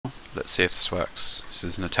let's see if this works. This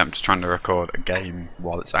is an attempt to try to record a game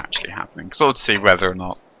while it's actually happening, sort of to see whether or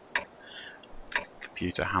not the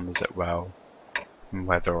computer handles it well, and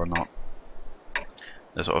whether or not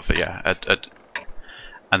there's sort of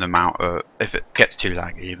an amount of, if it gets too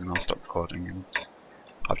laggy, then I'll stop recording and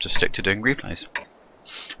I'll just stick to doing replays.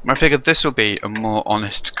 I figured this will be a more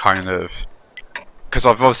honest kind of, because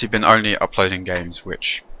I've obviously been only uploading games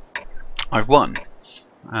which I've won,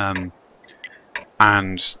 and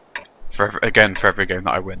for every game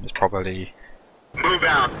that I win, there's probably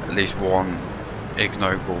at least one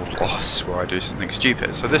ignoble loss where I do something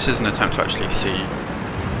stupid. So this is an attempt to actually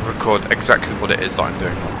record exactly what it is that I'm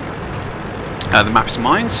doing wrong. The map's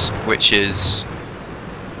Mines, which is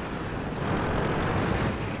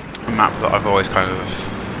a map that I've always kind of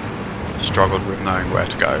struggled with knowing where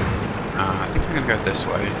to go. I think I'm going to go this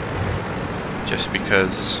way, just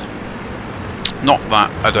because, not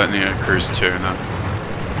that I don't think a Cruiser 2 and a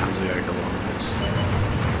Hamza one is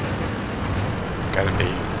going to be,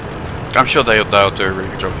 I'm sure they'll do a really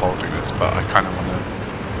good job holding this, but I kind of want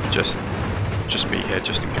to just be here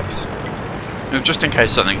just in case. Just in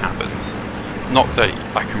case something happens. Not that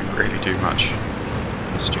I can really do much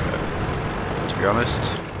stupid, to be honest.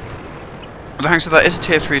 But thanks to that, it's a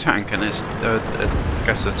tier 3 tank, and it's I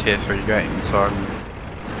guess a tier 3 game, so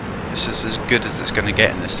this is as good as it's going to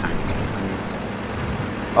get in this tank.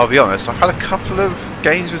 And I'll be honest, I've had a couple of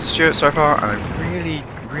games with Stuart so far, and I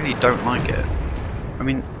really don't like it. I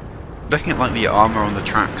mean, looking at like the armour on the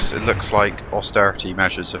tracks, it looks like austerity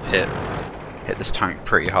measures have hit this tank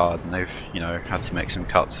pretty hard, and they've, you know, had to make some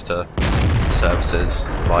cuts to services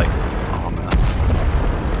like armour.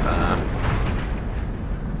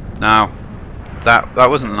 Now, that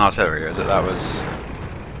wasn't an artillery, is it?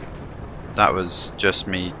 That was just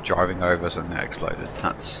me driving over something that exploded.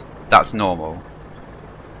 That's normal.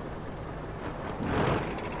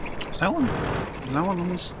 Is no one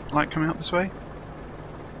like coming up this way?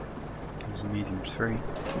 It was a medium 3.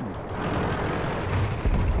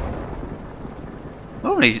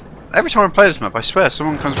 Normally, every time I play this map, I swear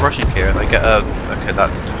someone comes rushing here and they get a, okay, that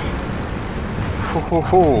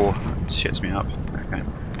shits me up. Okay.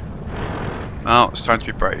 Well, it's time to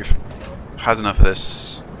be brave. I've had enough of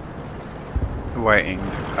this waiting.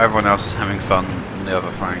 Everyone else is having fun on the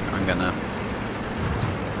other flank. I'm gonna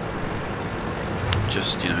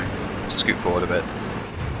just, you know, scoot forward a bit.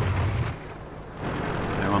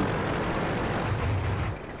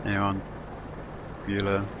 Anyone?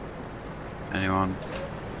 Bueller? Anyone?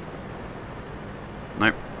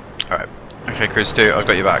 Nope. Alright. Okay, Chris 2, I've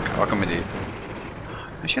got you back. I'll come with you.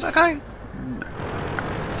 Should I go? No.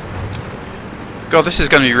 God, this is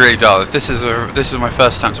going to be really dull. This is my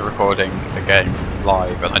first attempt at recording a game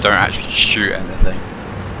live, and I don't actually shoot anything.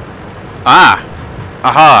 Ah!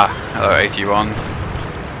 Aha! Hello, 81.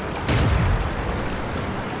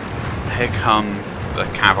 Here come the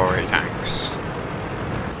cavalry tanks.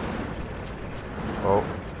 Oh.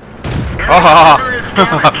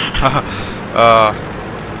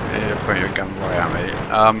 You're pointing your gun right at me.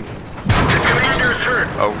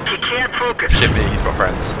 Oh. He can't focus. Shit me, he's got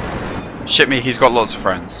friends. Shit me, he's got lots of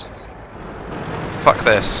friends. Fuck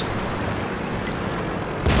this.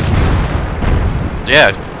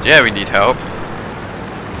 Yeah, we need help.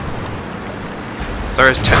 There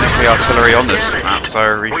is technically artillery on this map,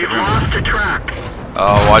 so we've lost the track.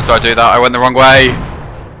 Oh, why did I do that? I went the wrong way.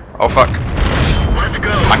 Oh fuck. Let's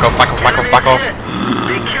go. Back off, back off, back off, back off.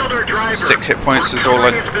 They killed our driver. 6 hit points is all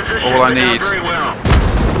I need.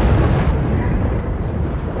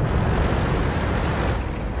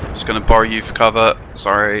 Just gonna borrow you for cover.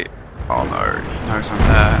 Sorry. Oh no, he knows I'm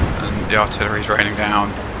there, and the artillery's raining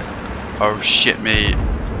down. Oh shit me.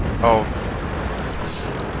 Oh.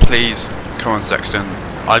 Please, come on Sexton.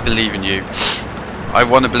 I believe in you. I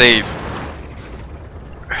want to believe.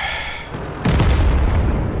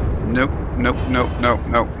 Nope, nope, nope, nope,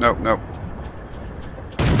 nope, nope, nope.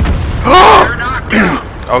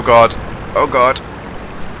 Oh god, oh god.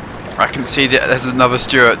 I can see that there's another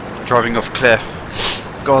Stuart driving off a cliff.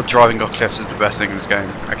 God, driving off cliffs is the best thing in this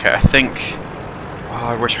game. Okay, I think, oh,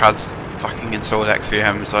 I wish I had fucking installed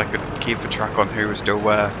XVM so I could keep the track on who was still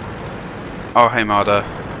where. Oh hey Marder,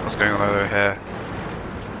 what's going on over here?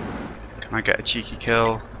 Can I get a cheeky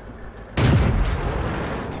kill?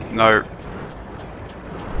 No.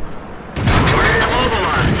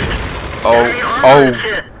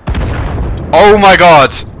 Oh my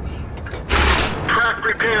god! Track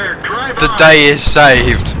repaired. Drive The on. day is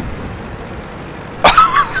saved.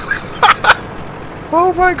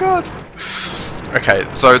 Oh my god. Okay,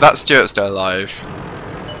 so that's Stuart still alive.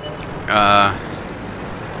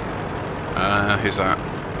 Who's that?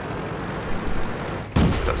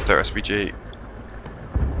 That's their SPG.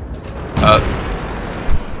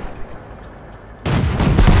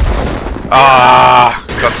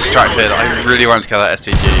 Got distracted. I really wanted to kill that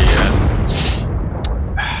SPG.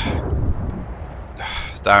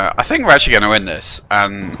 Damn it. I think we're actually going to win this,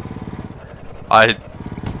 and I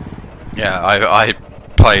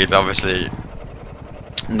played obviously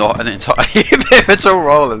not an entirely pivotal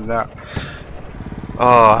role in that.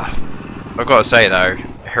 Oh, I've got to say though,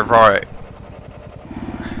 heroic.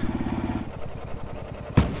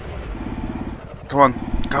 Come on,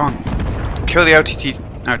 kill the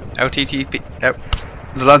LTTP,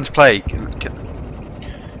 the Lund's Plague.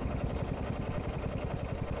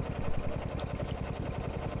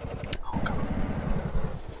 Oh, God.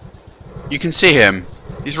 You can see him.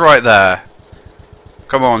 He's right there.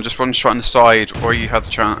 Come on, just run straight on the side, or you had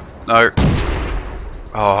the chance. No.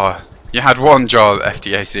 Oh, you had one job,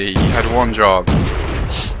 FDAC. You had one job.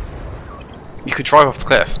 You could drive off the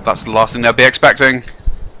cliff. That's the last thing they'll be expecting.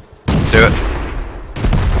 Do it.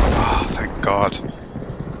 Oh, thank God.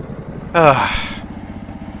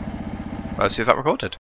 Let's see if that recorded.